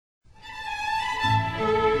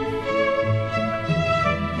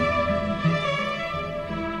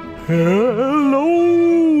Hello!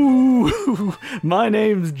 My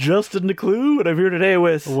name's Justin DeClue, and I'm here today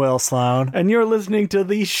with Will Sloan. And you're listening to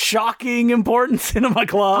the shocking Important Cinema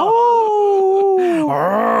Club.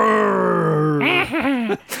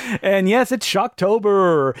 And yes, it's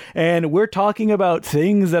Shocktober, and we're talking about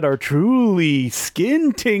things that are truly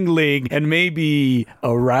skin-tingling and maybe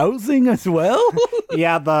arousing as well.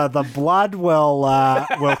 Yeah, the blood will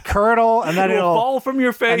curdle, and then it'll fall from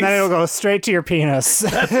your face, and then it'll go straight to your penis,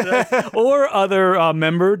 or other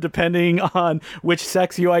member, depending on which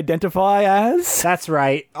sex you identify as. That's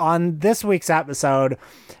right. On this week's episode,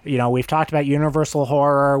 we've talked about universal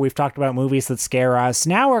horror, we've talked about movies that scare us.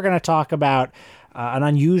 Now we're going to talk about an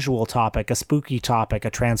unusual topic, a spooky topic,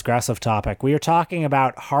 a transgressive topic. We are talking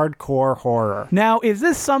about hardcore horror. Now, is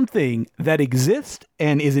this something that exists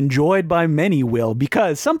and is enjoyed by many, Will?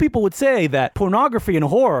 Because some people would say that pornography and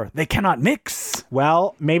horror, they cannot mix.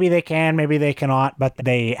 Well, maybe they can, maybe they cannot, but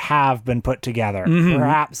they have been put together,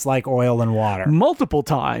 perhaps like oil and water. Multiple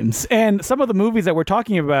times. And some of the movies that we're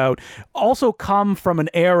talking about also come from an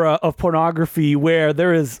era of pornography where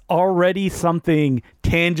there is already something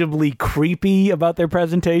tangibly creepy about their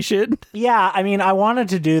presentation. Yeah, I wanted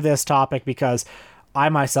to do this topic because I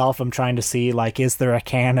myself am trying to see, is there a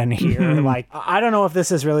canon here? I don't know if this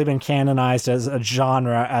has really been canonized as a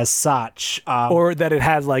genre as such. Or that it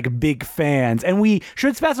has, big fans. And we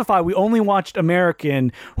should specify we only watched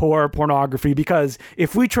American horror pornography because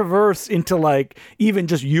if we traverse into, even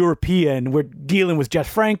just European, we're dealing with Jess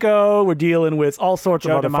Franco, we're dealing with all sorts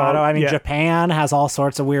Joe of other D'Amato. folk. Japan has all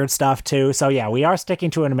sorts of weird stuff, too. So, yeah, we are sticking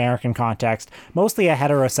to an American context, mostly a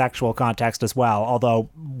heterosexual context as well, although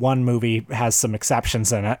one movie has some exceptions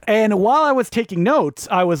in it. And while I was taking notes,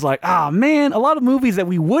 I was like, man, a lot of movies that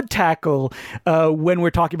we would tackle when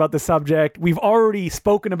we're talking about the subject, we've already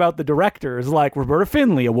spoken about the directors, like Roberta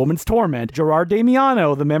Findlay, A Woman's Torment, Gerard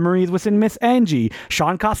Damiano, The Memories Within Miss Angie,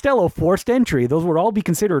 Sean Costello, Forced Entry. Those would all be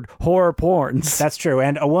considered horror porns. That's true.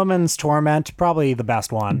 And A Woman's Torment, probably the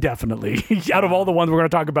best one. Definitely. Out of all the ones we're going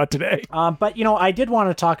to talk about today. But, I did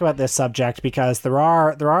want to talk about this subject because there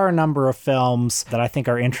are a number of films that I think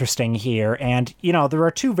are interesting here. And, there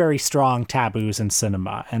are two very strong taboos in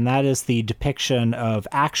cinema, and that is the depiction of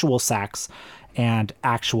actual sex and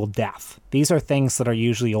actual death. These are things that are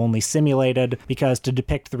usually only simulated because to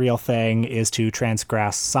depict the real thing is to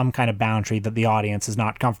transgress some kind of boundary that the audience is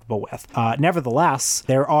not comfortable with. Nevertheless,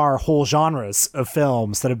 there are whole genres of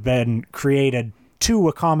films that have been created to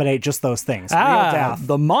accommodate just those things. Real death.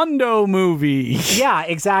 The Mondo movie. Yeah,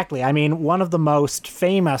 exactly. One of the most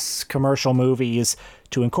famous commercial movies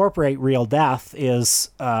to incorporate real death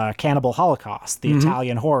is Cannibal Holocaust, the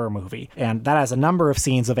Italian horror movie. And that has a number of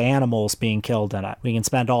scenes of animals being killed in it. We can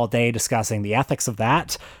spend all day discussing the ethics of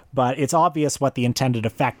that, but it's obvious what the intended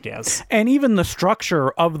effect is. And even the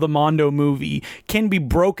structure of the Mondo movie can be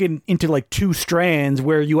broken into two strands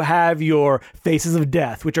where you have your Faces of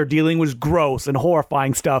Death, which are dealing with gross and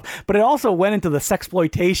horrifying stuff, but it also went into the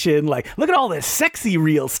sexploitation, look at all this sexy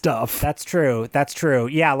real stuff. That's true.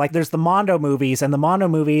 Yeah, there's the Mondo movies, and the Mondo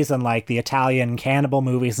movies and the Italian cannibal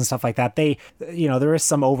movies and stuff like that, they, there is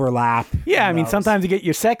some overlap. Yeah, sometimes you get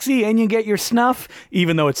your sexy and you get your snuff,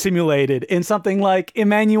 even though it's simulated, in something like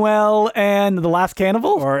Emmanuel and The Last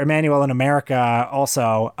Cannibal. Or Emmanuel in America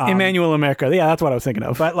also. Emmanuel in America, yeah, that's what I was thinking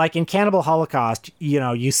of. But in Cannibal Holocaust,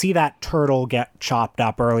 you see that turtle get chopped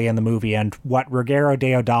up early in the movie, and what Ruggero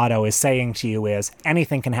Deodato is saying to you is,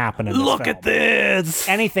 anything can happen in this Look film. at this!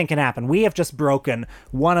 Anything can happen. We have just broken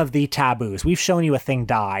one of the taboos. We've shown you a thing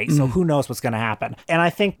die, so who knows what's going to happen. And I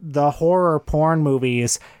think the horror porn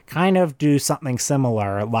movies kind of do something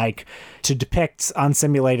similar. To depict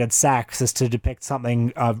unsimulated sex is to depict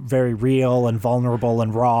something very real and vulnerable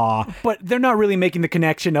and raw. But they're not really making the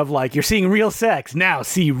connection of you're seeing real sex, now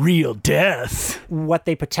see real death. What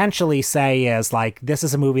they potentially say is this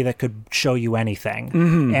is a movie that could show you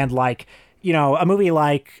anything. And a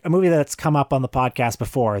movie that's come up on the podcast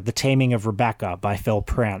before, The Taming of Rebecca by Phil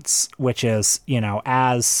Prince, which is,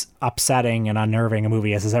 as upsetting and unnerving a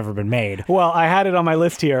movie as has ever been made. Well, I had it on my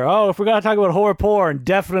list here. If we're going to talk about horror porn,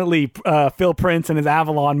 definitely Phil Prince and his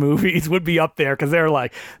Avalon movies would be up there because they're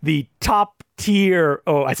the top tier.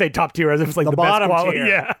 Oh, I say top tier as if it's the bottom best quality. Tier.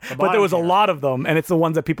 Yeah, but there was a lot of them, and it's the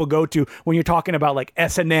ones that people go to when you're talking about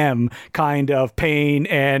S&M kind of pain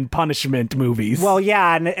and punishment movies. Well,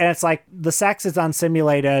 yeah, and it's the sex is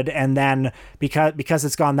unsimulated, and then because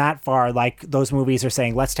it's gone that far, those movies are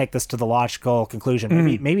saying, let's take this to the logical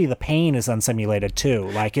conclusion. Maybe the pain is unsimulated too.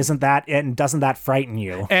 Isn't that it? And doesn't that frighten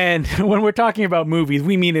you? And when we're talking about movies,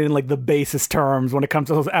 we mean it in the basest terms when it comes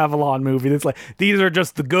to those Avalon movies. It's these are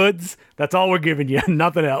just the goods. That's all we're giving you.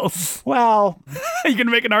 Nothing else. Well, You can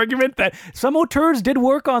make an argument that some auteurs did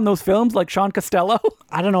work on those films, like Sean Costello.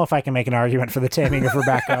 I don't know if I can make an argument for The Taming of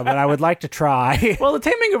Rebecca, but I would like to try. Well, The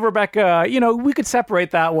Taming of Rebecca, we could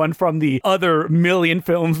separate that one from the other million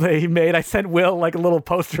films they made. I sent Will like a little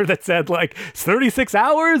poster that said 36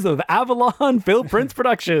 hours of Avalon Phil Prince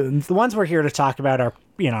Productions. The ones we're here to talk about are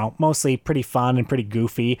mostly pretty fun and pretty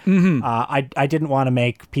goofy. I didn't want to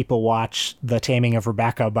make people watch The Taming of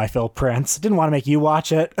Rebecca by Phil Prince. Didn't want to make you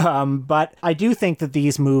watch it. But I do think that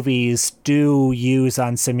these movies do use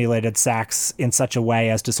unsimulated sex in such a way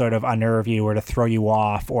as to sort of unnerve you or to throw you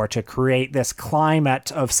off or to create this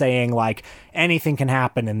climate of saying anything can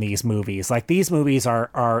happen in these movies. These movies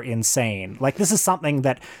are insane. This is something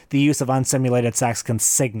that the use of unsimulated sex can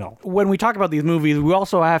signal. When we talk about these movies, we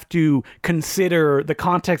also have to consider the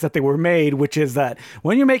context that they were made, which is that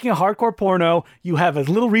when you're making a hardcore porno, you have as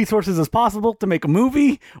little resources as possible to make a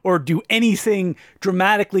movie or do anything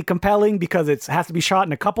dramatically compelling because it has to be shot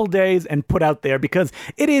in a couple days and put out there because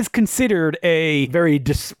it is considered a very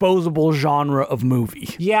disposable genre of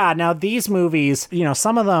movie. Yeah, now these movies,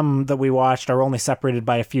 some of them that we watched are only separated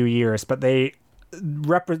by a few years, but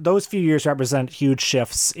those few years represent huge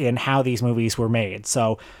shifts in how these movies were made.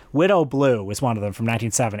 So Widow Blue is one of them from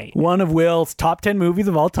 1970. One of Will's top 10 movies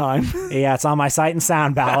of all time. Yeah, it's on my Sight and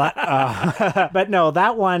Sound ballot. But no,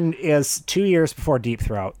 that one is 2 years before Deep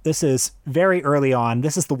Throat. This is very early on.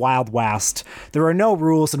 This is the Wild West. There are no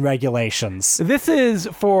rules and regulations. This is,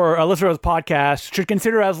 for a listener of this podcast, should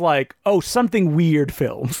consider as something weird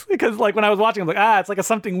films. Because when I was watching, I was it's like a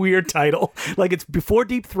something weird title. It's before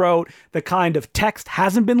Deep Throat. The kind of text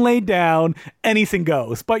hasn't been laid down. Anything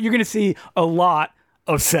goes. But you're going to see a lot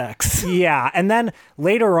of sex. Yeah, and then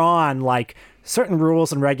later on, certain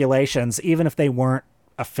rules and regulations, even if they weren't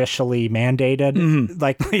officially mandated,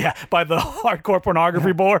 by the Hardcore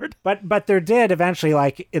Pornography Board. But there did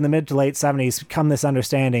eventually, in the mid to late 70s, come this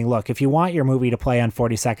understanding, look, if you want your movie to play on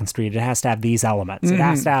 42nd Street, it has to have these elements. It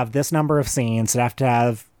has to have this number of scenes. It has to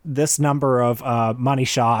have this number of money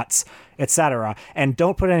shots, etc. And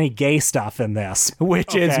don't put any gay stuff in this.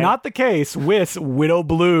 Which is not the case with Widow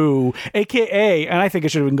Blue, a.k.a., and I think it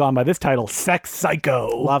should have been gone by this title, Sex Psycho.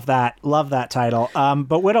 Love that title.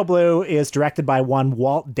 But Widow Blue is directed by one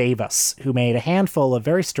Walt Davis, who made a handful of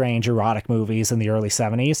very strange erotic movies in the early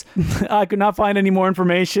 70s. I could not find any more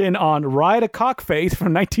information on Ride a Cockface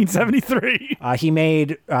from 1973. He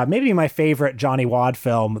made maybe my favorite Johnny Wad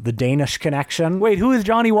film, The Danish Connection. Wait, who is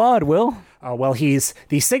Johnny Wad, Will? Well, he's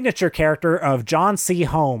the signature character of John C.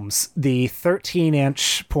 Holmes, the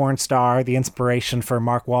 13-inch porn star, the inspiration for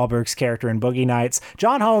Mark Wahlberg's character in Boogie Nights.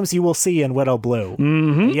 John Holmes you will see in Widow Blue.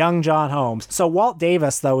 Young John Holmes. So Walt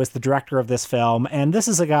Davis, though, is the director of this film, and this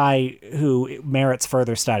is a guy who merits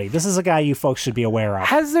further study. This is a guy you folks should be aware of.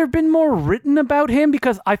 Has there been more written about him?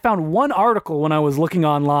 Because I found one article when I was looking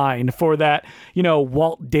online for that,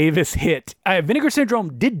 Walt Davis hit. Vinegar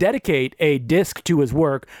Syndrome did dedicate a disc to his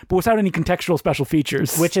work, but without any contextual special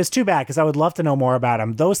features. Which is too bad, because I would love to know more about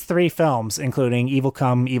him. Those 3 films, including Evil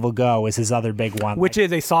Come, Evil Go, is his other big one. Which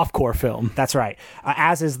is a softcore film. That's right.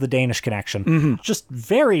 As is The Danish Connection. Just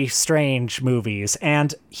very strange movies.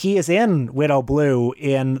 And he is in Widow Blue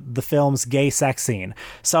in the film's gay sex scene.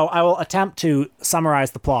 So I will attempt to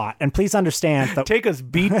summarize the plot. And please understand that... Take us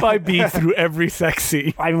beat by beat through every sex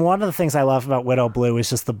scene. I mean, one of the things I love about Widow Blue is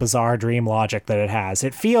just the bizarre dream logic that it has.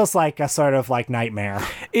 It feels like a sort of nightmare.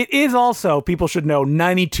 It is also, people should know,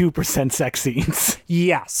 92% sex scenes.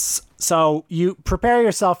 Yes. So you prepare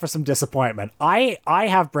yourself for some disappointment. I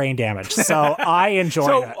have brain damage, so I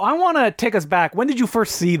enjoyed it. So I want to take us back. When did you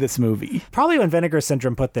first see this movie? Probably when Vinegar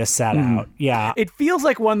Syndrome put this set out. Yeah. It feels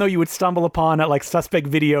like one, though, you would stumble upon at Suspect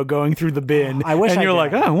Video going through the bin. I wish and I you're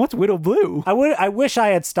did. like, oh, what's Widow Blue? I wish I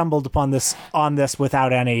had stumbled upon this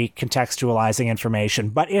without any contextualizing information,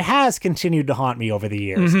 but it has continued to haunt me over the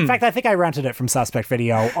years. In fact, I think I rented it from Suspect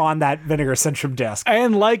Video on that Vinegar Syndrome disc.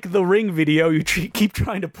 And like the Ring video, you keep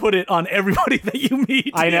trying to put it on everybody that you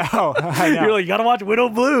meet. I know. You're like, you gotta watch Widow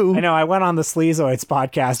Blue. I know. I went on the Sleazoids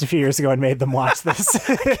podcast a few years ago and made them watch this.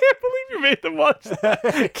 I can't believe you made them watch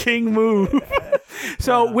that. King move.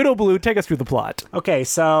 So, Widow Blue, take us through the plot. Okay,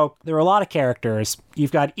 so there are a lot of characters.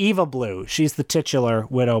 You've got Eva Blue. She's the titular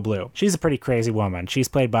Widow Blue. She's a pretty crazy woman. She's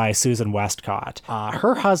played by Susan Westcott.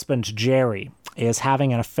 Her husband, Jerry, is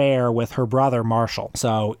having an affair with her brother, Marshall.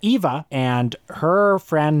 So Eva and her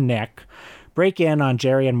friend, Nick, break in on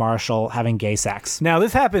Jerry and Marshall having gay sex. Now,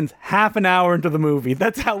 this happens half an hour into the movie.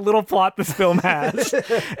 That's how little plot this film has.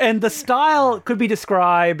 And the style could be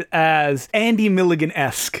described as Andy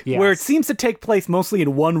Milligan-esque, Yes. where it seems to take place mostly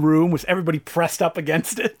in one room with everybody pressed up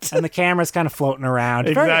against it. And the camera's kind of floating around.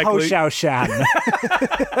 Very Ho Exactly. Xiao Shan.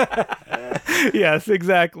 Yes,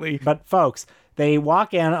 exactly. But folks, they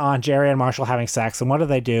walk in on Jerry and Marshall having sex, and what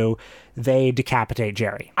do? They decapitate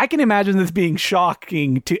Jerry. I can imagine this being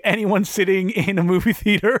shocking to anyone sitting in a movie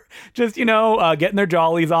theater, just, getting their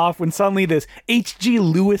jollies off when suddenly this H.G.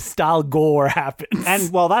 Lewis style gore happens.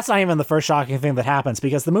 And, well, that's not even the first shocking thing that happens,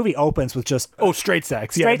 because the movie opens with just straight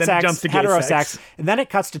sex. straight then sex, it jumps to gay hetero sex. sex. And then it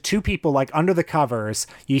cuts to two people, like, under the covers.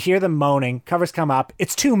 You hear them moaning. Covers come up.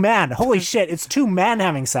 It's two men. Holy shit, it's two men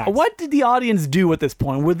having sex. What did the audience do at this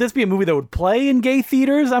point? Would this be a movie that would play in gay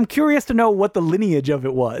theaters? I'm curious to know what the lineage of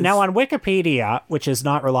it was. Now, on Wikipedia, which is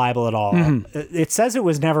not reliable at all, it says it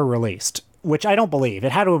was never released, which I don't believe.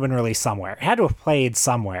 It had to have been released somewhere. It had to have played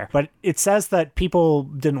somewhere. But it says that people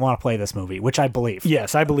didn't want to play this movie, which I believe.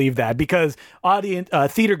 Yes, I believe that, because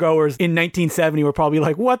theater goers in 1970 were probably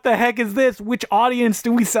like, what the heck is this? Which audience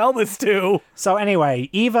do we sell this to? So anyway,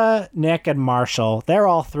 Eva, Nick, and Marshall, they're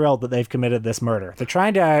all thrilled that they've committed this murder. They're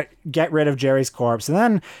trying to get rid of Jerry's corpse, and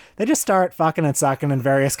then they just start fucking and sucking in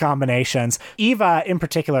various combinations. Eva, in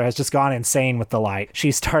particular, has just gone insane with delight.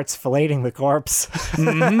 She starts filleting the corpse.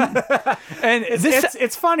 And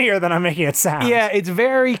It's funnier than I'm making it sound. yeah, it's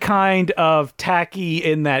very kind of tacky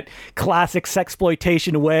in that classic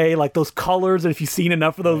sexploitation way, like those colors that if you've seen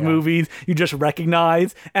enough of those movies, you just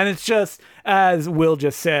recognize. And it's just, as Will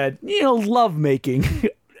just said, love making.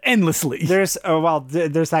 Endlessly. There's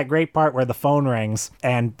that great part where the phone rings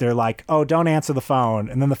and they're like, oh, don't answer the phone.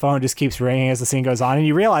 And then the phone just keeps ringing as the scene goes on. And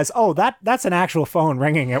you realize, oh, that's an actual phone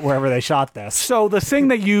ringing at wherever they shot this. So the thing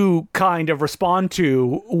that you kind of respond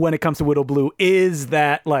to when it comes to Widow Blue is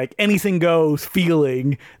that, like, anything goes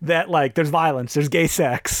feeling that, like, there's violence, there's gay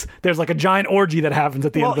sex, there's like a giant orgy that happens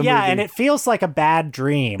at the end of the movie. And it feels like a bad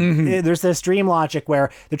dream. There's this dream logic where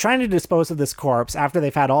they're trying to dispose of this corpse after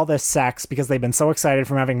they've had all this sex because they've been so excited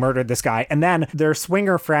from having murdered this guy, and then their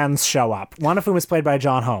swinger friends show up, one of whom is played by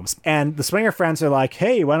John Holmes, and the swinger friends are like,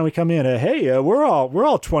 hey, why don't we come in? We're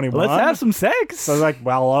all 21. Let's have some sex. So they're like,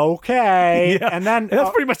 well, okay. Yeah. And then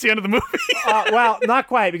that's pretty much the end of the movie. well, not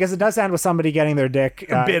quite, because it does end with somebody getting their dick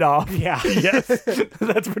bit off. Yeah. Yes.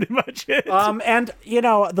 That's pretty much it. And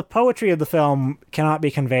the poetry of the film cannot be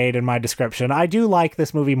conveyed in my description. I do like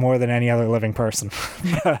this movie more than any other living person.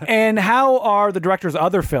 And how are the director's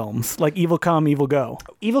other films, like Evil Come, Evil Go?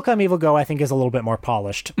 Evil Come, Evil Go, I think, is a little bit more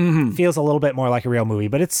polished. Feels a little bit more like a real movie,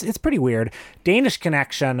 but it's pretty weird. Danish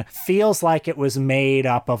Connection feels like it was made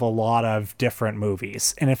up of a lot of different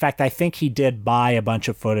movies. And in fact, I think he did buy a bunch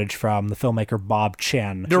of footage from the filmmaker Bob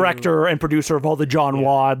Chin. Director and producer of all the John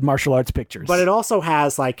Wad martial arts pictures. But it also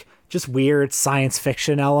has, like, just weird science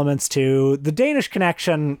fiction elements, too. The Danish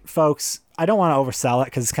Connection, folks, I don't want to oversell it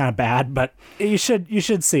because it's kind of bad, but you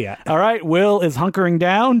should see it. All right, Will is hunkering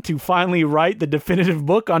down to finally write the definitive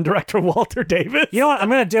book on director Walter Davis. You know what? I'm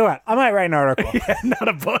going to do it. I might write an article. Yeah, not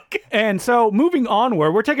a book. And so moving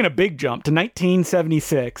onward, we're taking a big jump to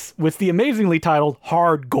 1976 with the amazingly titled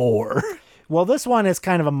Hard Gore. Well, this one is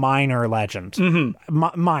kind of a minor legend.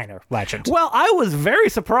 Minor legend. Well, I was very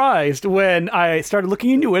surprised when I started looking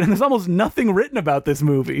into it, and there's almost nothing written about this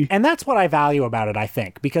movie. And that's what I value about it, I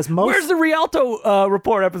think, because Where's the Rialto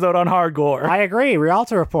Report episode on Hard Gore? I agree.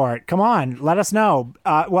 Rialto Report. Come on, let us know.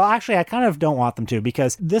 Well, actually, I kind of don't want them to,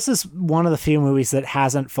 because this is one of the few movies that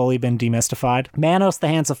hasn't fully been demystified. Manos, The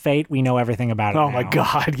Hands of Fate, we know everything about it now. Oh my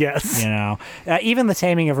God, yes. Even The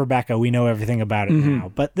Taming of Rebecca, we know everything about it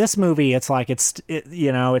now. But this movie, it's like, it's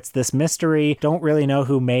this mystery. Don't really know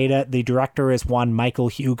who made it. The director is one Michael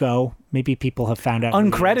Hugo. Maybe people have found out.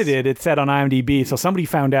 Uncredited, it said on IMDb, so somebody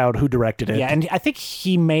found out who directed it. Yeah, and I think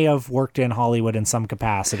he may have worked in Hollywood in some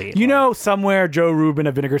capacity. Somewhere Joe Rubin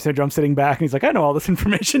of Vinegar Syndrome sitting back, and he's like, I know all this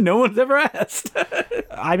information no one's ever asked.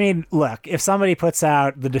 I mean, look, if somebody puts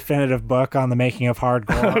out the definitive book on the making of Hard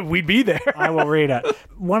Gore, we'd be there. I will read it.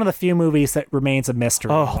 One of the few movies that remains a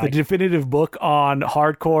mystery. Oh, the definitive book on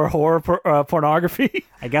hardcore horror pornography.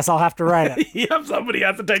 I guess I'll have to write it. Yep, somebody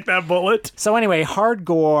has to take that bullet. So anyway, Hard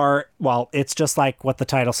Gore, well, it's just like what the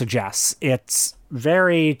title suggests. It's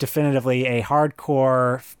very definitively a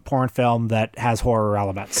hardcore porn film that has horror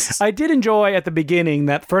elements. I did enjoy at the beginning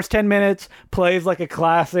that first 10 minutes plays like a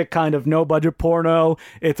classic kind of no-budget porno.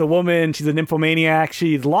 It's a woman, she's a nymphomaniac,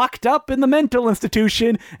 she's locked up in the mental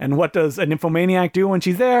institution, and what does a nymphomaniac do when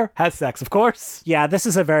she's there? Has sex, of course. Yeah, this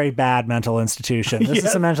is a very bad mental institution. This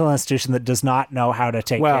is a mental institution that does not know how to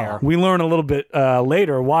take care. We learn a little bit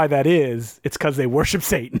later why that is. It's because they worship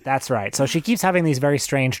Satan. That's right. So she keeps having these very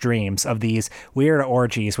strange dreams of these weird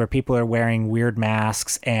orgies where people are wearing weird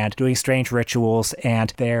masks and doing strange rituals,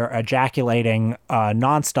 and they're ejaculating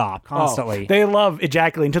nonstop, constantly. They love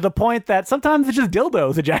ejaculating to the point that sometimes it's just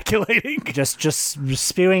dildos ejaculating. Just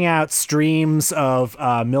spewing out streams of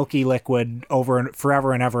milky liquid over and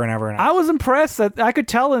forever and ever and ever and ever. I was impressed that I could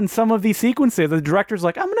tell in some of these sequences, the director's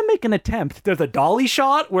like, I'm going to make an attempt. There's a dolly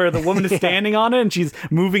shot where the woman is standing on it and she's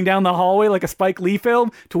moving down the hallway like a Spike Lee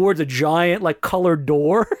film towards a giant like colored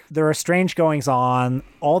door. There are strange goings on.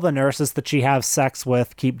 All the nurses that she has sex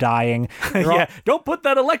with keep dying. Don't put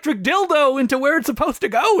that electric dildo into where it's supposed to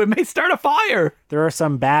go. It may start a fire. There are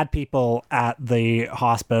some bad people at the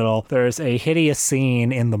hospital. There's a hideous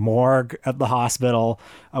scene in the morgue at the hospital,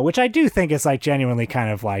 which I do think is like genuinely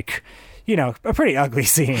kind of like, you know, a pretty ugly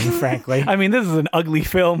scene, frankly. I mean, this is an ugly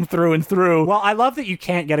film through and through. Well, I love that you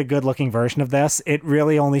can't get a good-looking version of this. It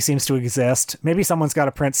really only seems to exist. Maybe someone's got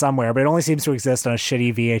a print somewhere, but it only seems to exist on a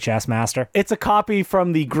shitty VHS master. It's a copy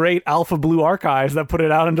from the great Alpha Blue Archives that put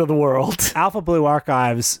it out into the world. Alpha Blue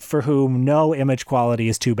Archives, for whom no image quality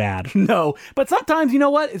is too bad. No, but sometimes, you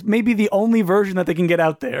know what? It's maybe the only version that they can get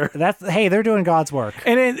out there. Hey, they're doing God's work.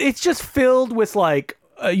 And it's just filled with like,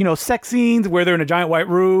 sex scenes where they're in a giant white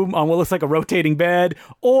room on what looks like a rotating bed,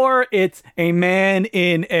 or it's a man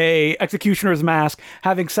in a executioner's mask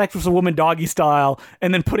having sex with a woman doggy style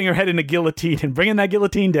and then putting her head in a guillotine and bringing that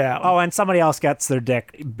guillotine down. Oh, and somebody else gets their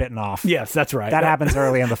dick bitten off. Yes, that's right. That happens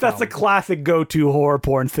early in the film. That's a classic go-to horror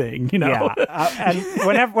porn thing, you know? Yeah. And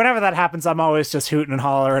whenever that happens, I'm always just hooting and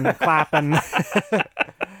hollering and clapping.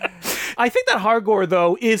 I think that hardcore,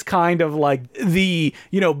 though, is kind of like the,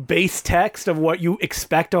 base text of what you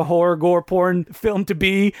expect a horror gore porn film to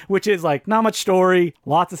be, which is like not much story,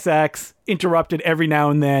 lots of sex, interrupted every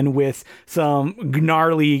now and then with some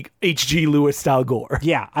gnarly H.G. Lewis style gore.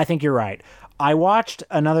 Yeah, I think you're right. I watched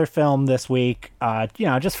another film this week,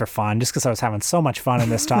 just for fun, just because I was having so much fun in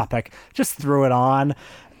this topic. Just threw it on.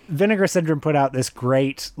 Vinegar Syndrome put out this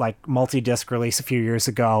great, like, multi-disc release a few years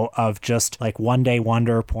ago of just, like, one-day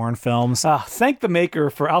wonder porn films. Thank the maker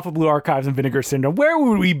for Alpha Blue Archives and Vinegar Syndrome. Where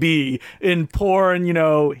would we be in porn,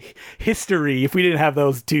 history if we didn't have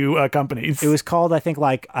those two companies? It was called, I think,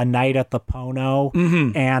 like, A Night at the Pono,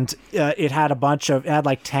 and it had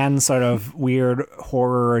like 10 sort of weird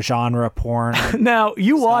horror genre porn. Now,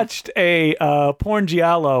 you watched a porn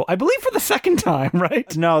giallo, I believe for the second time,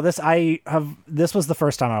 right? No, this was the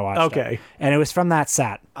first time I watched it. And it was from that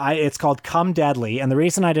set. It's called Come Deadly, and the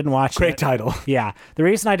reason I didn't watch Great title. Yeah. The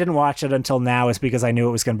reason I didn't watch it until now is because I knew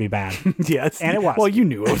it was going to be bad. Yes. And it was. Well, you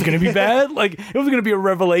knew it was going to be bad. Like, it was going to be a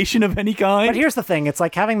revelation of any kind. But here's the thing. It's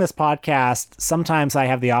like having this podcast, sometimes I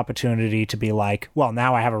have the opportunity to be like, well,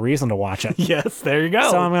 now I have a reason to watch it. Yes, there you go.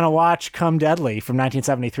 So I'm going to watch Come Deadly from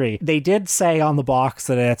 1973. They did say on the box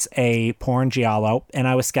that it's a porn giallo, and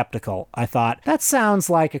I was skeptical. I thought, that sounds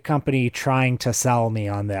like a company trying to sell me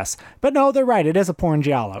on this. But no, they're right. It is a porn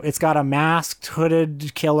giallo. It's got a masked,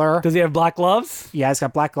 hooded killer. Does he have black gloves? Yeah, he's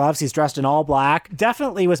got black gloves. He's dressed in all black.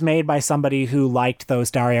 Definitely was made by somebody who liked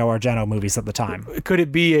those Dario Argento movies at the time. Could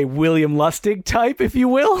it be a William Lustig type, if you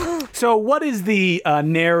will? So what is the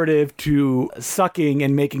narrative to sucking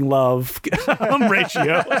and making love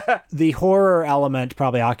ratio? The horror element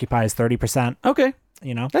probably occupies 30%. Okay.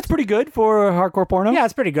 That's pretty good for a hardcore porno. Yeah,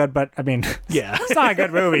 it's pretty good, but I mean, yeah, it's not a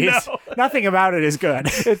good movie. No. Nothing about it is good.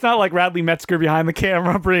 It's not like Radley Metzger behind the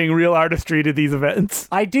camera bringing real artistry to these events.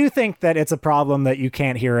 I do think that it's a problem that you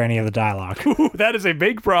can't hear any of the dialogue. Ooh, that is a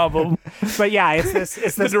big problem. But yeah, it's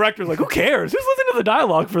this. The director's like, who cares? Who's listening to the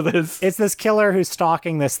dialogue for this? It's this killer who's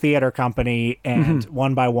stalking this theater company, and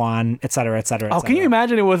one by one, et cetera, et cetera, et cetera. Can you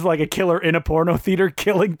imagine it was like a killer in a porno theater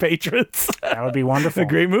killing patrons? That would be wonderful. A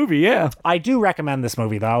great movie, yeah. I do recommend this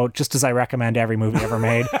movie, though, just as I recommend every movie ever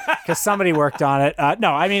made, because somebody worked on it.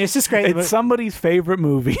 No, I mean, it's just great. It's somebody's favorite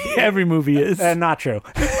movie. Every movie is. Not true.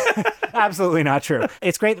 Absolutely not true.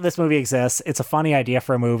 It's great that this movie exists. It's a funny idea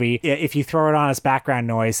for a movie. If you throw it on as background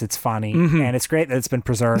noise, it's funny. And it's great that it's been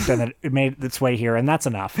preserved and that it made its way here, and that's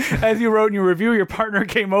enough. As you wrote in your review, your partner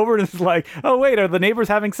came over and was like, oh, wait, are the neighbors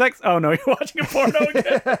having sex? Oh, no, you're watching a porno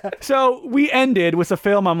again. So we ended with a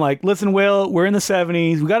film. I'm like, listen, Will, we're in the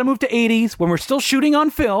 70s. We got to move to 80s when we're still shooting on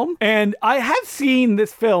film. And I have seen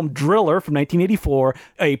this film, Driller, from 1984,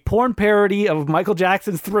 a porn parody of Michael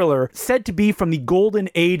Jackson's Thriller, said to be from the golden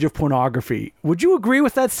age of pornography. Would you agree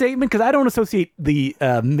with that statement? Because I don't associate the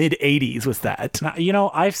mid-80s with that.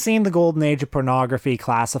 Now, I've seen the golden age of pornography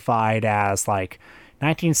classified as like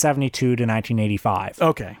 1972 to 1985.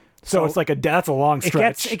 Okay. So it's like that's a long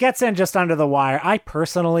stretch. It gets in just under the wire. I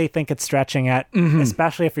personally think it's stretching it,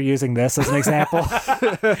 especially if you're using this as an example.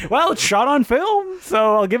 Well, it's shot on film,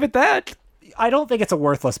 so I'll give it that. I don't think it's a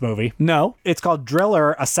worthless movie. No. It's called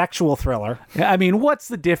Driller, a sexual thriller. I mean, what's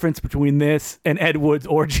the difference between this and Ed Wood's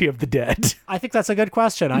Orgy of the Dead? I think that's a good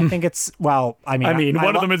question. I think it's, well, one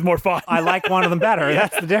of them is more fun. I like one of them better.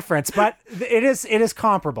 That's the difference. But it is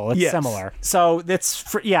comparable. It's similar. So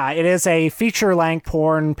it is a feature-length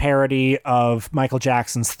porn parody of Michael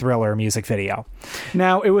Jackson's Thriller music video.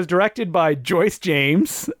 Now, it was directed by Joyce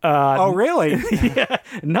James. Oh, really? Yeah,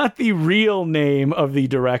 not the real name of the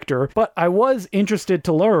director, but I was interested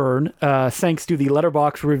to learn, thanks to the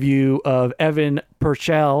Letterboxd review of Evan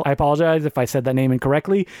Purcell. I apologize if I said that name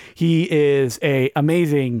incorrectly. He is an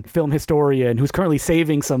amazing film historian who's currently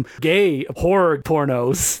saving some gay horror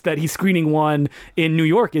pornos that he's screening one in New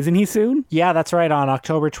York, isn't he, soon? Yeah, that's right. On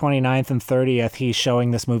October 29th and 30th, he's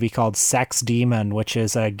showing this movie called Sex Demon, which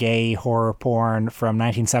is a gay horror porn from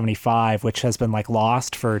 1975, which has been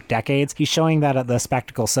lost for decades. He's showing that at the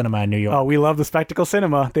Spectacle Cinema in New York. Oh, we love the Spectacle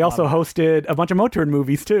Cinema. They also hosted a bunch of Motown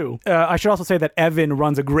movies too. I should also say that Evan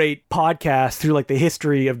runs a great podcast through the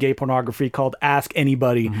history of gay pornography called Ask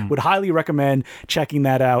Anybody. Would highly recommend checking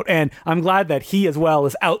that out. And I'm glad that he as well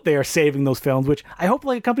is out there saving those films, which I hope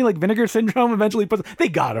a company like Vinegar Syndrome eventually puts. They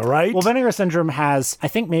gotta, right? Well, Vinegar Syndrome has, I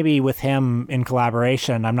think maybe with him in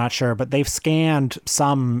collaboration, I'm not sure, but they've scanned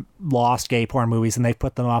some lost gay porn movies and they've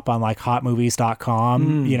put them up on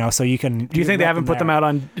hotmovies.com, so you can. Do you think they haven't put them out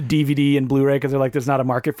on DVD and Blu-ray because they're there's not a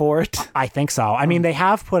market for it? I think so. I mean, they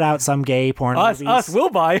have put out some gay porn movies. Us, we'll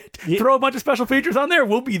buy it. Throw a bunch of special features on there.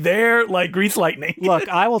 We'll be there like grease lightning. Look,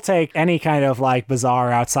 I will take any kind of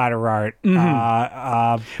bizarre outsider art.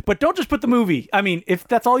 But don't just put the movie. I mean, if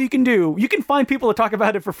that's all you can do, you can find people to talk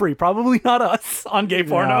about it for free. Probably not us on gay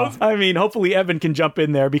pornos. I mean, hopefully Evan can jump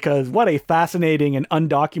in there because what a fascinating and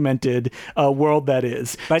undocumented world that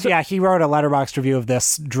is. But he wrote a Letterboxd review of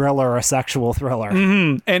this Driller, a sexual thriller.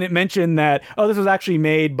 And it mentioned that, this was actually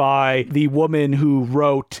made by the woman who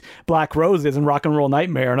wrote Black Roses and Rock and Roll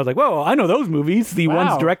Nightmare. And I was like, whoa, I know those movies. The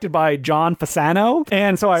ones directed by John Fasano.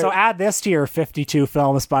 And so add this to your 52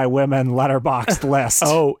 films by women Letterboxd list.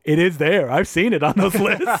 Oh, it is there. I've seen it on those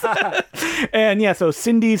lists. And so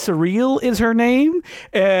Cindy Surreal is her name.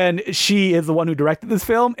 And she is the one who directed this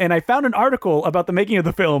film. And I found an article about the making of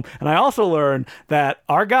the film. And I also learned that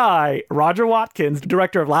our guy, Roger Watkins,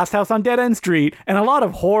 director of Last House on Dead End Street, and a lot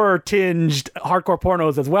of horror-tinged hardcore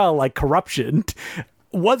pornos as well, like Corruption,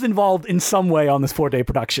 was involved in some way on this 4-day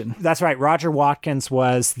production. That's right. Roger Watkins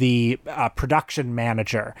was the production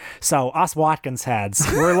manager. So us Watkins heads,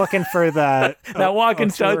 we're looking for the that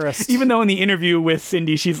Watkins does. Even though in the interview with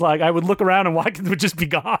Cindy, she's like, I would look around and Watkins would just be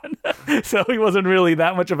gone. So he wasn't really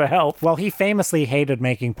that much of a help. Well, he famously hated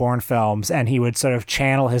making porn films, and he would sort of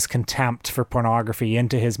channel his contempt for pornography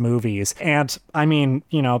into his movies. And I mean,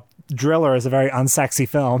 Driller is a very unsexy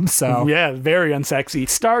film, so... Yeah, very unsexy. It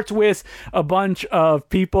starts with a bunch of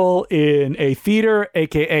people in a theater,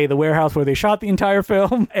 aka the warehouse where they shot the entire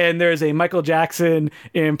film, and there's a Michael Jackson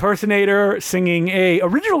impersonator singing a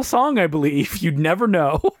original song, I believe. You'd never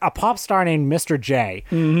know. A pop star named Mr. J.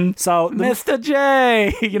 So Mr.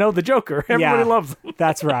 J! The Joker. Everybody loves him.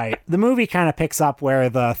 That's right. The movie kind of picks up where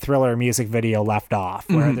the Thriller music video left off,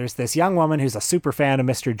 where there's this young woman who's a super fan of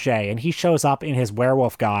Mr. J, and he shows up in his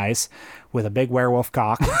werewolf guise with a big werewolf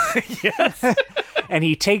cock. Yes. And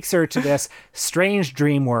he takes her to this strange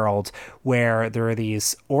dream world where there are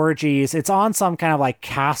these orgies. It's on some kind of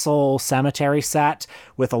castle cemetery set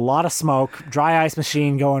with a lot of smoke, dry ice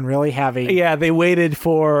machine going really heavy. Yeah, they waited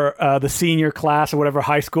for the senior class or whatever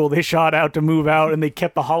high school they shot out to move out, and they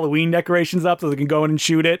kept the Halloween decorations up so they can go in and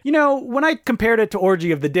shoot it. When I compared it to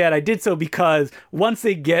Orgy of the Dead, I did so because once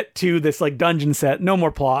they get to this into set, no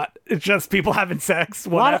more plot. It's just people having sex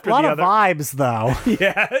one after the other. A lot of vibes, though.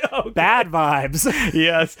 Yeah. Okay. Bad vibes.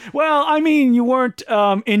 Yes. Well, I mean, you weren't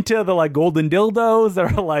into the like golden dildos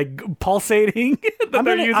that are like pulsating that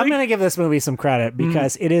they're using. I'm gonna give this movie some credit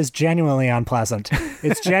because it is genuinely unpleasant.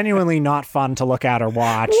 It's genuinely not fun to look at or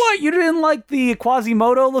watch. What? You didn't like the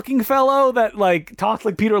Quasimodo looking fellow that like talks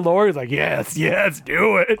like Peter Lorre? He's like, yes,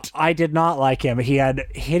 do it. I did not like him. He had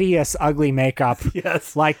hideous, ugly makeup.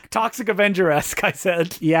 Yes. Like Toxic Avenger-esque, I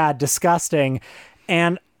said. Yeah, disgusting.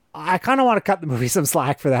 And I kind of want to cut the movie some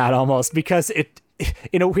slack for that almost because it,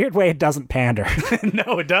 in a weird way, it doesn't pander.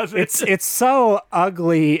 No, it doesn't. It's so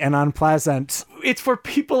ugly and unpleasant. It's for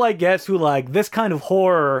people, I guess, who like this kind of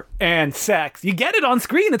horror and sex. You get it on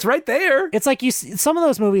screen. It's right there. It's like some of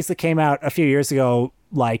those movies that came out a few years ago,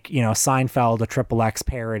 like, you know, Seinfeld, a Triple X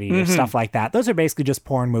parody or stuff like that. Those are basically just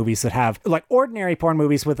porn movies that have, like, ordinary porn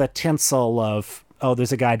movies with a tinsel of, oh,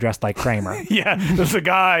 there's a guy dressed like Kramer. Yeah, there's a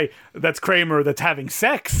guy that's Kramer that's having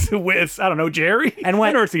sex with, I don't know, Jerry. And when,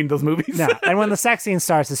 I've never seen those movies. No, and when the sex scene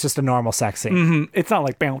starts, it's just a normal sex scene. It's not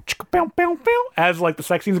like bow, chicka, bow, bow, bow, as like the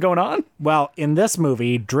sex scene's going on. Well, in this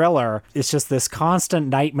movie, Driller, it's just this constant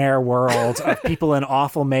nightmare world of people in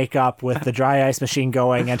awful makeup with the dry ice machine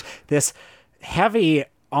going and this heavy,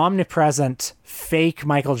 omnipresent fake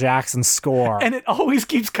Michael Jackson score. And it always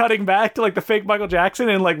keeps cutting back to like the fake Michael Jackson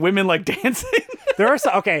and like women like dancing. There are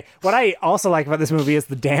okay, what I also like about this movie is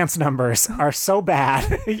the dance numbers are so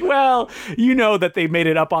bad. Well, you know that they made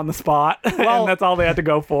it up on the spot, and that's all they had to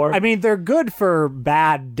go for. I mean, they're good for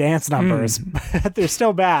bad dance numbers, but they're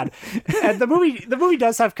still bad. And the movie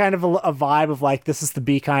does have kind of a vibe of like, this is the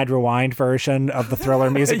Be Kind Rewind version of the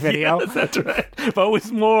Thriller music video. Yes, that's right. But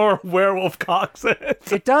with more werewolf cocks in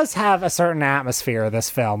it. It does have a certain atmosphere, this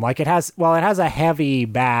film. Like it has a heavy,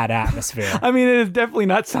 bad atmosphere. I mean, it is definitely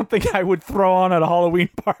not something I would throw on at a Halloween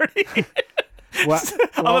party. Unless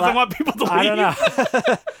I want people to leave. I don't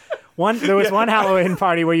know. There was one Halloween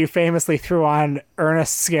party where you famously threw on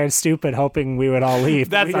Ernest Scared Stupid, hoping we would all leave.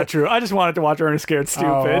 That's not true. I just wanted to watch Ernest Scared Stupid.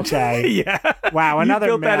 Oh, okay. Yeah. Wow, another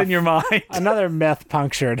you built myth. that in your mind. Another myth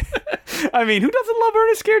punctured. I mean, who doesn't love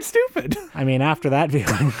Ernest Scared Stupid? I mean, after that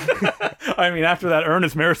viewing. I mean, after that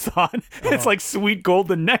Ernest marathon, it's like sweet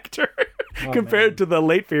golden nectar compared to the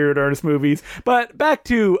late period Ernest movies. But back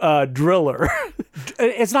to Driller.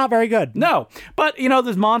 It's not very good. No, but you know,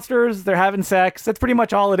 there's monsters, they're having sex. That's pretty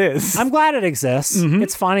much all it is. I'm glad it exists.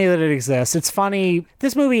 It's funny that it exists. It's funny.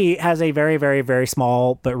 This movie has a very, very, very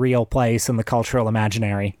small but real place in the cultural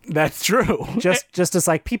imaginary. That's true. Just as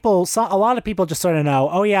like a lot of people just sort of know,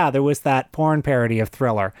 oh yeah, there was that porn parody of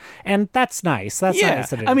Thriller. And that's nice. That's nice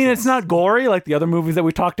that it I mean, exists. it's not gory like the other movies that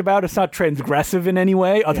we talked about. It's not transgressive in any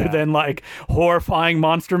way other than like horrifying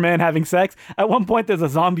monster men having sex. At one point, there's a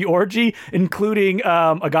zombie orgy, including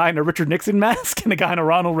a guy in a Richard Nixon mask and a guy in a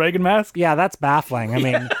Ronald Reagan mask. Yeah, that's baffling. I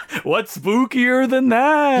mean, what's spookier than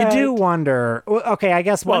that? You do wonder. Okay, I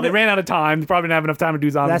guess. Well, they ran out of time. They probably didn't have enough time to do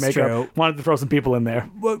zombie That's makeup. true. Wanted to throw some people in there.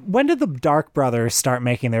 When did the Dark Brothers start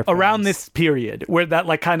making their films? Around this period, where that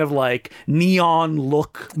like kind of like neon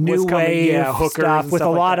look new was coming, wave hookers stuff with a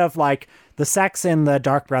like lot that. of like the sex in the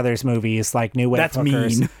Dark Brothers movies, like new wave That's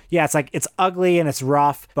hookers. mean. Yeah, it's like it's ugly and it's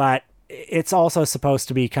rough, but it's also supposed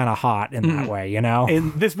to be kind of hot in that way, you know?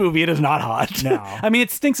 In this movie, it is not hot. No. I mean,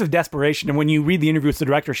 it stinks of desperation. And when you read the interview with the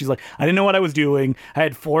director, she's like, I didn't know what I was doing. I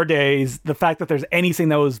had 4 days. The fact that there's anything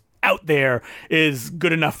that was out there is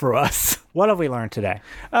good enough for us. What have we learned today?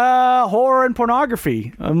 Horror and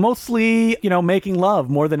pornography. Mostly, you know, making love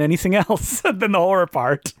more than anything else than the horror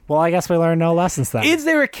part. Well, I guess we learned no lessons then. Is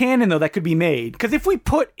there a canon, though, that could be made? Because if we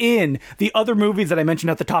put in the other movies that I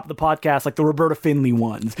mentioned at the top of the podcast, like the Roberta Findlay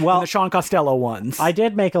ones, and the Sean Costello ones. I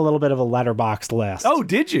did make a little bit of a letterboxd list. Oh,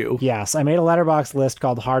 did you? Yes, I made a letterboxd list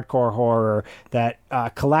called Hardcore Horror that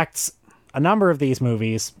collects a number of these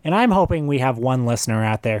movies, and I'm hoping we have one listener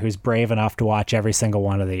out there who's brave enough to watch every single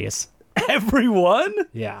one of these. Everyone?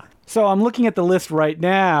 Yeah. So I'm looking at the list right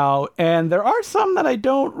now, and there are some that I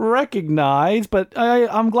don't recognize, but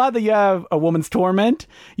I'm glad that you have A Woman's Torment.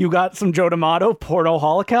 You got some Joe D'Amato, Porno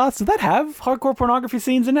Holocaust. Does that have hardcore pornography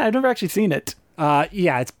scenes in it? I've never actually seen it.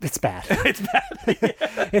 Yeah, it's bad. It's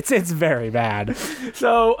bad. It's very bad.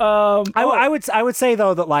 So I would say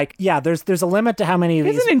though that like there's a limit to how many of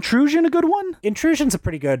these. Isn't Intrusion a good one? Intrusion's a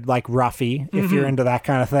pretty good like roughie if you're into that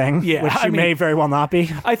kind of thing. Yeah, which you may very well not be.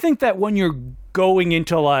 I think that when you're going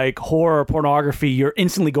into like horror pornography, you're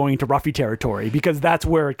instantly going into roughy territory because that's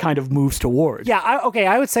where it kind of moves towards. Yeah,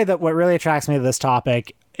 I would say that what really attracts me to this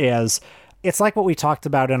topic is it's like what we talked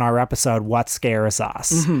about in our episode, What Scares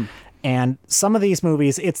Us. And some of these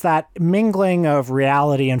movies, it's that mingling of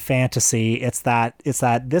reality and fantasy. It's that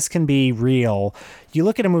this can be real. You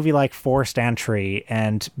look at a movie like Forced Entry,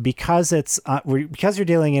 and because you're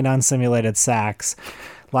dealing in unsimulated sex,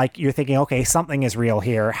 Like you're thinking, okay, something is real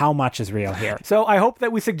here. How much is real here? So I hope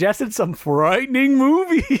that we suggested some frightening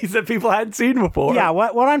movies that people hadn't seen before. Yeah,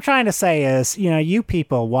 what I'm trying to say is, you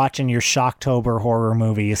people watching your Shocktober horror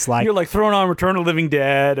movies, like you're like throwing on Return of the Living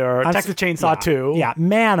Dead or Texas Chainsaw 2. Yeah,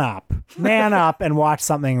 man up and watch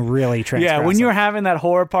something really transgressive. Yeah, when you're having that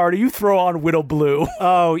horror party, you throw on Widow Blue.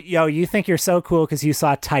 Oh, you think you're so cool because you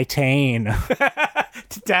saw Titan.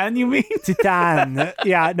 Titan, you mean? Titan.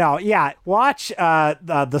 Yeah, no, yeah. Watch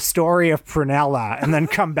the story of Prunella and then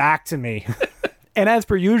come back to me. And as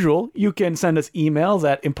per usual, you can send us emails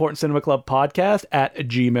at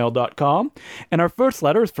importantcinemaclubpodcast@gmail.com. And our first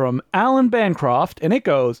letter is from Alan Bancroft, and it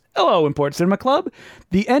goes, "Hello, Important Cinema Club.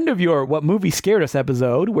 The end of your What Movie Scared Us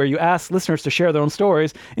episode, where you asked listeners to share their own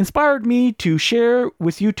stories, inspired me to share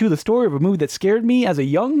with you two the story of a movie that scared me as a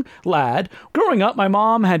young lad. Growing up, my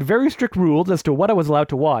mom had very strict rules as to what I was allowed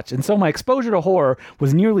to watch, and so my exposure to horror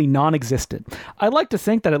was nearly non-existent. I'd like to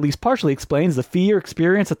think that at least partially explains the fear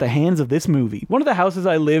experienced at the hands of this movie. One of the houses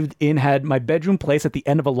I lived in had my bedroom placed at the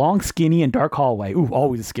end of a long, skinny, and dark hallway. Ooh,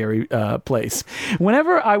 always a scary place.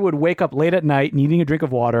 Whenever I would wake up late at night needing a drink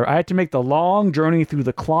of water, I had to make the long journey through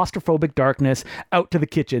the claustrophobic darkness out to the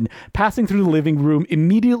kitchen, passing through the living room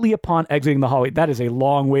immediately upon exiting the hallway. That is a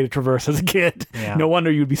long way to traverse as a kid. Yeah. No wonder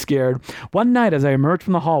you'd be scared. One night as I emerged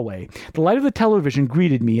from the hallway, the light of the television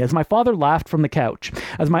greeted me as my father laughed from the couch.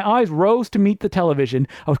 As my eyes rose to meet the television,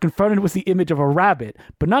 I was confronted with the image of a rabbit,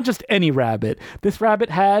 but not just any rabbit. This rabbit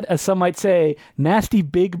had, as some might say, nasty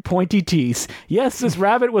big pointy teeth. Yes, this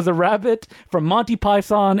rabbit was a rabbit from Monty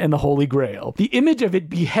Python and the Holy Grail. The image of it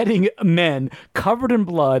beheading men covered in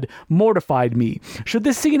blood mortified me. Should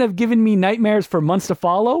this scene have given me nightmares for months to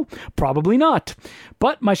follow? Probably not.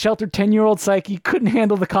 But my sheltered 10-year-old psyche couldn't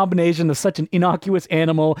handle the combination of such an innocuous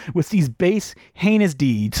animal with these base, heinous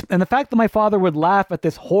deeds. And the fact that my father would laugh at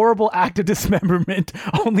this horrible act of dismemberment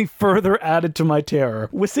only further added to my terror.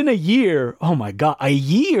 Within a year, oh my God, a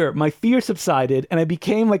year, my fear subsided, and I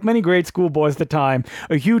became, like many grade school boys at the time,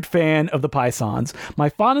 a huge fan of the Pythons. My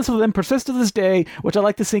fondness for them persists to this day, which I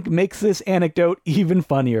like to think makes this anecdote even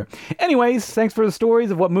funnier. Anyways, thanks for the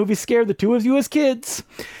stories of what movies scared the two of you as kids.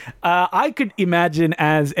 I could imagine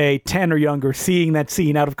as a 10 or younger, seeing that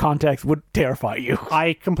scene out of context would terrify you.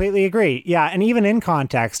 I completely agree. Yeah, and even in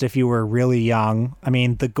context, if you were really young, I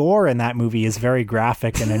mean, the gore in that movie is very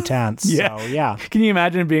graphic and intense. Yeah. So, yeah. Can you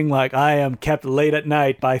imagine being like, I am kept late at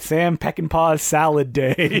night by Sam Peckinpah's salad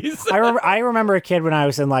days? I remember a kid when I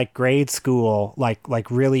was in like grade school, like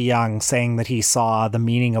really young, saying that he saw The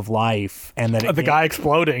Meaning of Life and that the guy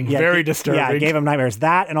exploding. Very disturbing. Yeah, it gave him nightmares.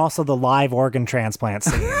 That and also the live organ transplant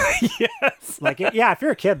scene. Yes. Yeah, if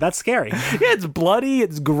you're a kid, that's scary. Yeah, it's bloody,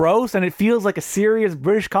 it's gross, and it feels like a serious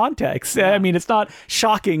British context. Yeah. I mean, it's not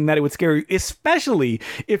shocking that it would scare you, especially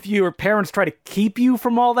if your parents try to keep you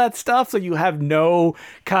from all that stuff, so you have no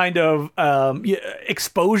kind of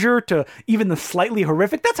exposure to even the slightly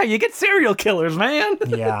horrific. That's how you get serial killers, man.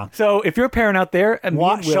 Yeah. So if you're a parent out there, and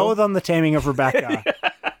show them The Taming of Rebecca.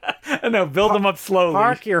 No, build them up slowly.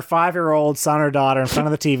 Park your 5-year-old son or daughter in front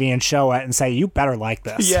of the TV and show it and say, you better like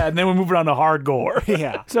this. Yeah, and then we're moving on to hard gore.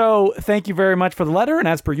 Yeah. So thank you very much for the letter. And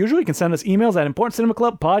as per usual, you can send us emails at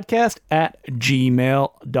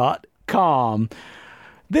importantcinemaclubpodcast@gmail.com.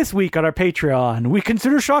 This week on our Patreon, we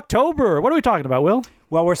consider Shocktober. What are we talking about, Will?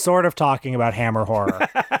 Well, we're sort of talking about Hammer horror.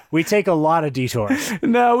 We take a lot of detours.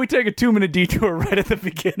 No, we take a 2-minute detour right at the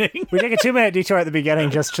beginning. We take a 2-minute detour at the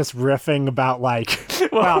beginning, just riffing about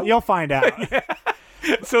well, you'll find out. Yeah.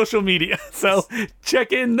 Social media. So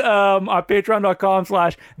check in our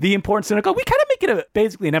patreon.com/theimportantcynical. We kind of make it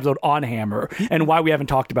basically an episode on Hammer and why we haven't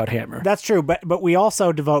talked about Hammer. That's true, but we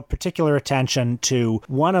also devote particular attention to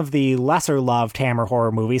one of the lesser loved Hammer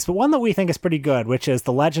horror movies, but one that we think is pretty good, which is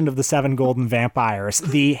The Legend of the Seven Golden Vampires,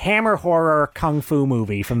 the Hammer horror kung fu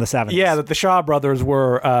movie from the 70s. Yeah, that the Shaw brothers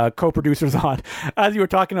were co-producers on. As you were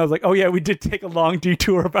talking, I was like, oh yeah, we did take a long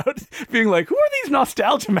detour about being like, who are these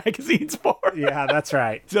nostalgia magazines for? Yeah, that's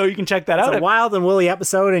right. So you can check that out. It's a wild and woolly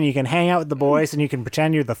episode, and you can hang out with the boys, and you can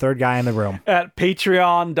pretend you're the third guy in the room. At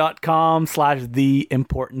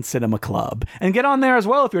patreon.com/theimportantcinemaclub. And get on there as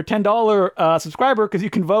well if you're a $10 subscriber, because you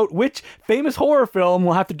can vote which famous horror film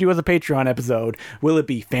we'll have to do as a Patreon episode. Will it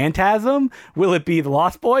be Phantasm? Will it be The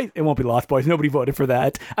Lost Boys? It won't be Lost Boys. Nobody voted for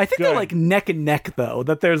that. I think they're like neck and neck, though,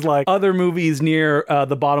 that there's like other movies near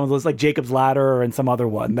the bottom of the list, like Jacob's Ladder and some other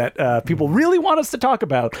one that people really want us to talk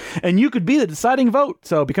about. And you could be the deciding vote.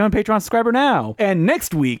 So become a Patreon subscriber now. And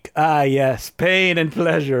next week, yes, pain and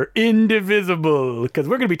pleasure, indivisible, because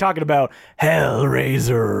we're going to be talking about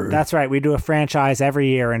Hellraiser. That's right. We do a franchise every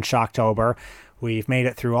year in Shocktober. We've made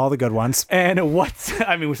it through all the good ones. And we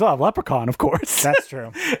still have Leprechaun, of course. That's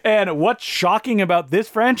true. And what's shocking about this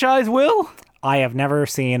franchise, Will? I have never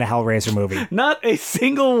seen a Hellraiser movie. Not a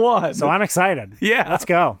single one. So I'm excited. Yeah. Let's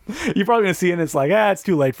go. You're probably going to see it and it's like, it's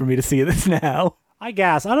too late for me to see this now. I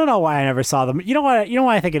guess. I don't know why I never saw them. You know what? You know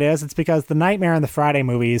why I think it is? It's because the Nightmare and the Friday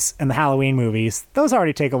movies and the Halloween movies, those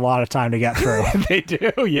already take a lot of time to get through. They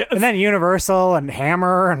do, yes. And then Universal and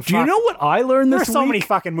Hammer and Do you know what I learned this There's so week? many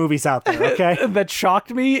fucking movies out there, okay? That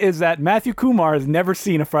shocked me is that Matthew Kumar has never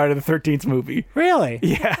seen a Friday the 13th movie. Really?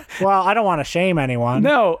 Yeah. Well, I don't want to shame anyone.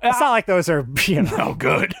 No. It's not like those are, Oh,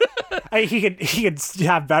 good. he could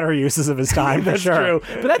have better uses of his time, That's for sure. true.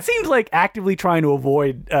 But that seems like actively trying to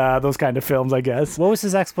avoid those kind of films, I guess. What was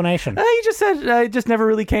his explanation? He just said it just never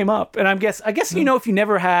really came up. And I guess if you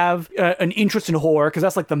never have an interest in horror, because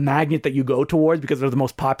that's like the magnet that you go towards because they're the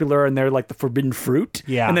most popular and they're like the forbidden fruit.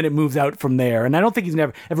 Yeah. And then it moves out from there. And I don't think he's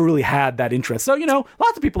ever really had that interest. So,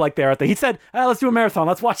 lots of people like there out there. He said, let's do a marathon.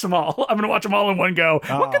 Let's watch them all. I'm going to watch them all in one go.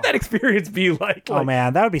 Oh. What could that experience be like? Oh,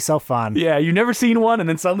 man, that would be so fun. Yeah, you've never seen one and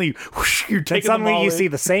then suddenly whoosh, you're taking them all Suddenly you in. see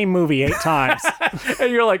the same movie 8 times.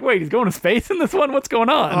 And you're like, wait, he's going to space in this one? What's going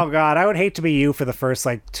on? Oh, God, I would hate to be you for the first,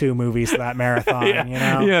 2 movies of that marathon, Yeah, you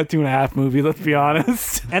know? yeah, 2.5 movies, let's be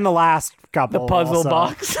honest. And the last couple. The puzzle also.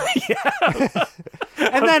 box. Yeah.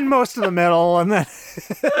 And then most of the middle, and then...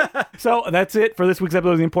 So that's it for this week's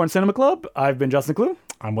episode of the Important Cinema Club. I've been Justin Clue.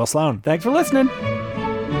 I'm Will Sloan. Thanks for listening.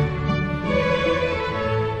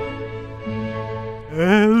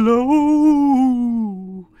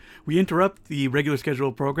 Hello. We interrupt the regular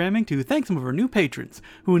scheduled programming to thank some of our new patrons,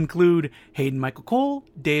 who include Hayden Michael Cole,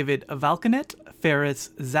 David Valkanet,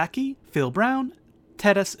 Ferris Zaki, Phil Brown,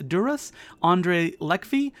 Tedus Duras, Andre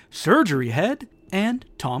Lekvi, Surgery Head, and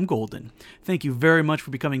Tom Golden. Thank you very much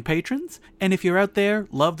for becoming patrons. And if you're out there,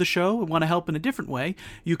 love the show, and want to help in a different way,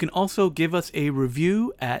 you can also give us a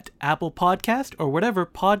review at Apple Podcast or whatever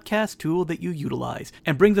podcast tool that you utilize,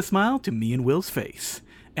 and brings a smile to me and Will's face.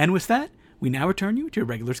 And with that, we now return you to your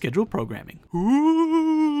regular scheduled programming.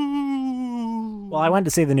 Ooh. Well, I went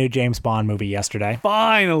to see the new James Bond movie yesterday.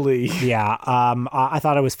 Finally. Yeah, I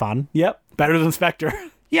thought it was fun. Yep. Better than Spectre.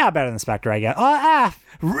 Yeah, better than Spectre, I guess.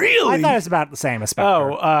 Really? I thought it was about the same as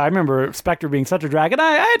Spectre. I remember Spectre being such a drag, and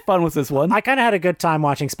I had fun with this one. I kind of had a good time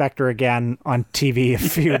watching Spectre again on TV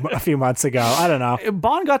a few months ago. I don't know.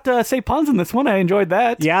 Bond got to say puns in this one. I enjoyed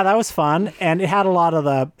that. Yeah, that was fun, and it had a lot of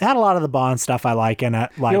the Bond stuff I like in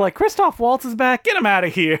it. You're like, Christoph Waltz is back. Get him out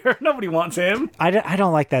of here. Nobody wants him. I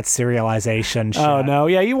don't like that serialization shit. Oh no,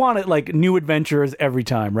 yeah, you want it like new adventures every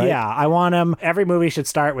time, right? Yeah, I want him. Every movie should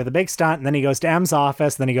start with a big stunt, and then he goes to M's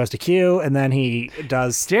office, then he goes to Q, and then he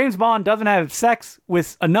does. James Bond doesn't have sex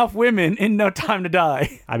with enough women in No Time to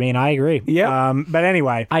Die. I mean, I agree. Yeah. But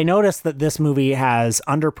anyway, I noticed that this movie has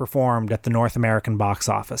underperformed at the North American box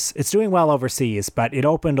office. It's doing well overseas, but it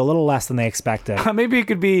opened a little less than they expected. Maybe it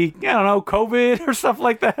could be, I don't know, COVID or stuff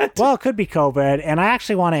like that. Well, it could be COVID, and I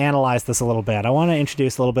actually want to analyze this a little bit. I want to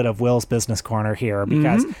introduce a little bit of Will's business corner here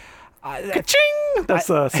because... Ka-ching! That's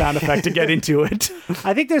a sound effect to get into it.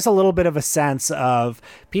 I think there's a little bit of a sense of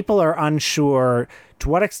people are unsure to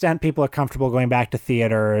what extent people are comfortable going back to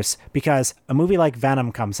theaters because a movie like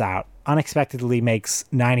Venom comes out, unexpectedly makes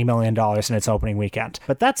 $90 million in its opening weekend.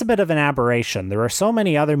 But that's a bit of an aberration. There are so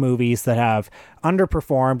many other movies that have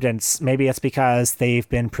underperformed, and maybe it's because they've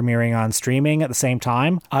been premiering on streaming at the same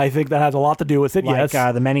time. I think that has a lot to do with it, like,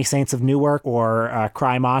 yes. The Many Saints of Newark, or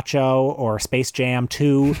Cry Macho, or Space Jam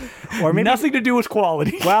 2. Or maybe nothing to do with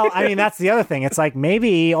quality. Well, I mean, that's the other thing. It's like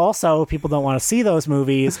maybe also people don't want to see those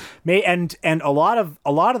movies. And a lot of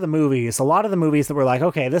the movies that were like,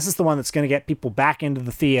 okay, this is the one that's going to get people back into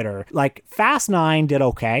the theater. Like Fast 9 did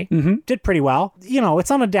okay, did pretty well. You know, it's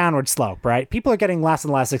on a downward slope, right? People are getting less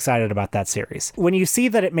and less excited about that series. When you see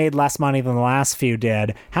that it made less money than the last few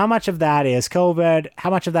did, how much of that is COVID? How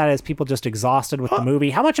much of that is people just exhausted with the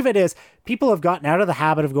movie? How much of it is people have gotten out of the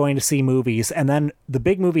habit of going to see movies, and then the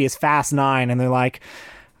big movie is Fast 9, and they're like,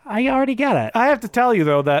 I already get it. I have to tell you,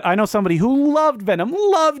 though, that I know somebody who loved Venom,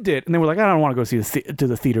 loved it, and they were like, I don't want to go to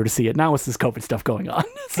the theater to see it. Now with this COVID stuff going on.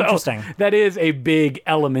 So Interesting. That is a big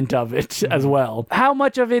element of it as well. How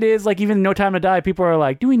much of it is, like, even No Time to Die, people are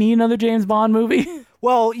like, do we need another James Bond movie?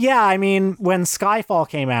 Well, yeah, I mean, when Skyfall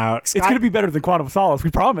came out... It's going to be better than Quantum of Solace, we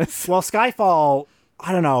promise. Well, Skyfall...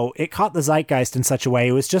 I don't know, it caught the zeitgeist in such a way.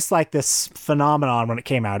 It was just like this phenomenon when it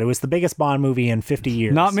came out. It was the biggest Bond movie in 50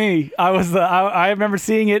 years. Not me. I remember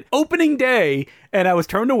seeing it opening day, and I was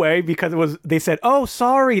turned away because they said, oh,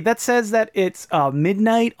 sorry, that says that it's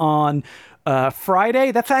midnight on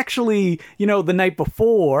Friday, that's actually, the night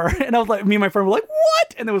before. And I was like, me and my friend were like,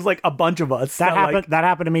 what? And there was like a bunch of us. That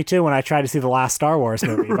happened to me too when I tried to see the last Star Wars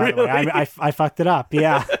movie. By the way, I fucked it up.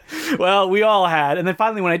 Yeah. Well, we all had. And then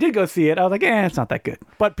finally, when I did go see it, I was like, it's not that good.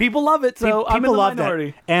 But people love it, so I'm in the minority.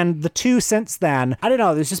 It. And the two since then, I don't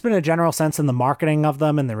know, there's just been a general sense in the marketing of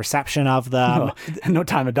them and the reception of them. No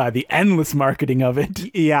Time to Die, the endless marketing of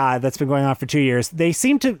it. Yeah, that's been going on for 2 years. They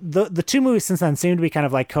seem to, the two movies since then seem to be kind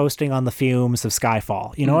of like coasting on the fumes of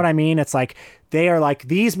Skyfall. You know what I mean? It's like, they are like,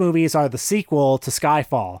 these movies are the sequel to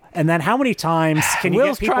Skyfall. And then how many times can you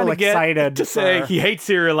get people excited to say he hates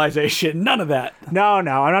serialization? None of that. No, I'm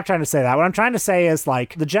not trying to say that. What I'm trying to say is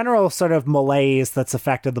like the general sort of malaise that's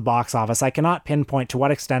affected the box office. I cannot pinpoint to what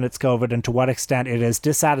extent it's COVID and to what extent it is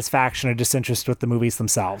dissatisfaction or disinterest with the movies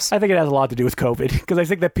themselves. I think it has a lot to do with COVID, because I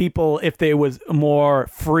think that people, if they was more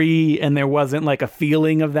free and there wasn't like a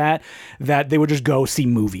feeling of that they would just go see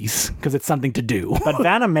movies because it's something to do. But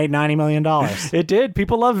Venom made $90 million. It did.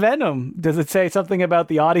 People love Venom. Does it say something about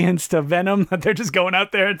the audience to Venom that they're just going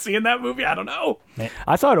out there and seeing that movie? I don't know.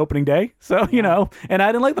 I saw it opening day, so, and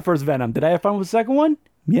I didn't like the first Venom. Did I have fun with the second one?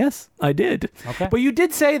 Yes, I did. Okay. But you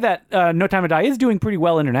did say that No Time to Die is doing pretty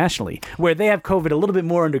well internationally, where they have COVID a little bit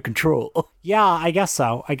more under control. Yeah, I guess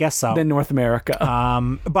so. Than North America.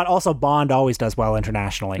 But also Bond always does well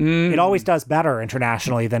internationally. It always does better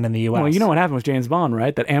internationally than in the U.S. Well, you know what happened with James Bond,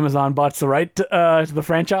 right? That Amazon bought the right to the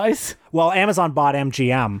franchise? Well, Amazon bought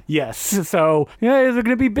MGM. Yes. So, is there going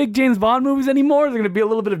to be big James Bond movies anymore? Is there going to be a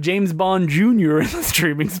little bit of James Bond Jr. in the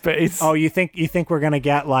streaming space? Oh, you think we're going to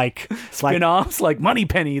get like spin-offs like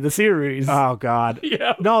Moneypenny, the series? Oh God.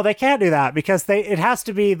 Yeah. No, they can't do that because it has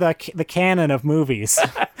to be the canon of movies.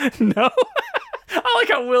 No. I like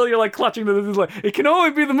how, Will, you're like clutching to this. It's like, it can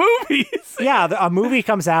only be the movies. Yeah, a movie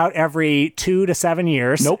comes out every 2 to 7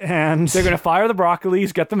 years. Nope. And they're going to fire the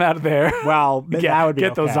Broccolis, get them out of there. Well, that would be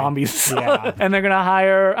Get those zombies. Yeah. And they're going to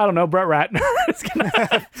hire, I don't know, Brett Ratner. It's going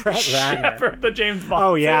to Brett Ratner. shepherd the James Bond.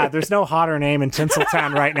 Oh, yeah. There's no hotter name in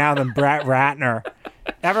Tinseltown right now than Brett Ratner.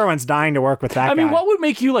 Everyone's dying to work with that guy. I mean, what would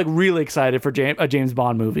make you like really excited for a James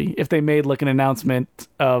Bond movie if they made like an announcement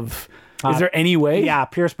of... Is there any way? Yeah,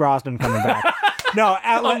 Pierce Brosnan coming back. No,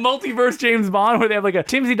 a multiverse James Bond where they have like a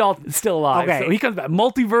Timothy Dalton still alive. Okay. So he comes back.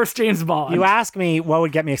 Multiverse James Bond. You ask me what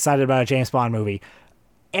would get me excited about a James Bond movie.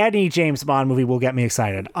 Any James Bond movie will get me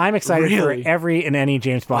excited. I'm excited for every and any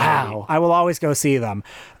James Bond movie. I will always go see them.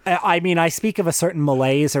 I mean, I speak of a certain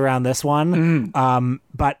malaise around this one,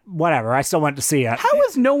 but whatever. I still went to see it. How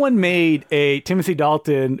has no one made a Timothy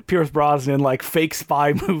Dalton, Pierce Brosnan, like fake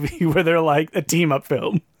spy movie where they're like a team-up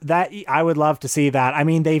film? That I would love to see that. I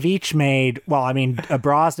mean, they've each made. Well, I mean,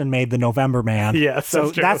 Brosnan made The November Man. Yes, so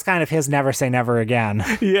that's kind of his Never Say Never Again.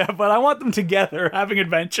 Yeah, but I want them together having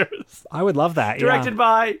adventures. I would love that. Directed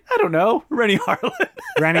by, I don't know, Rennie Harlin.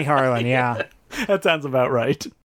 Rennie Harlin, yeah. That sounds about right.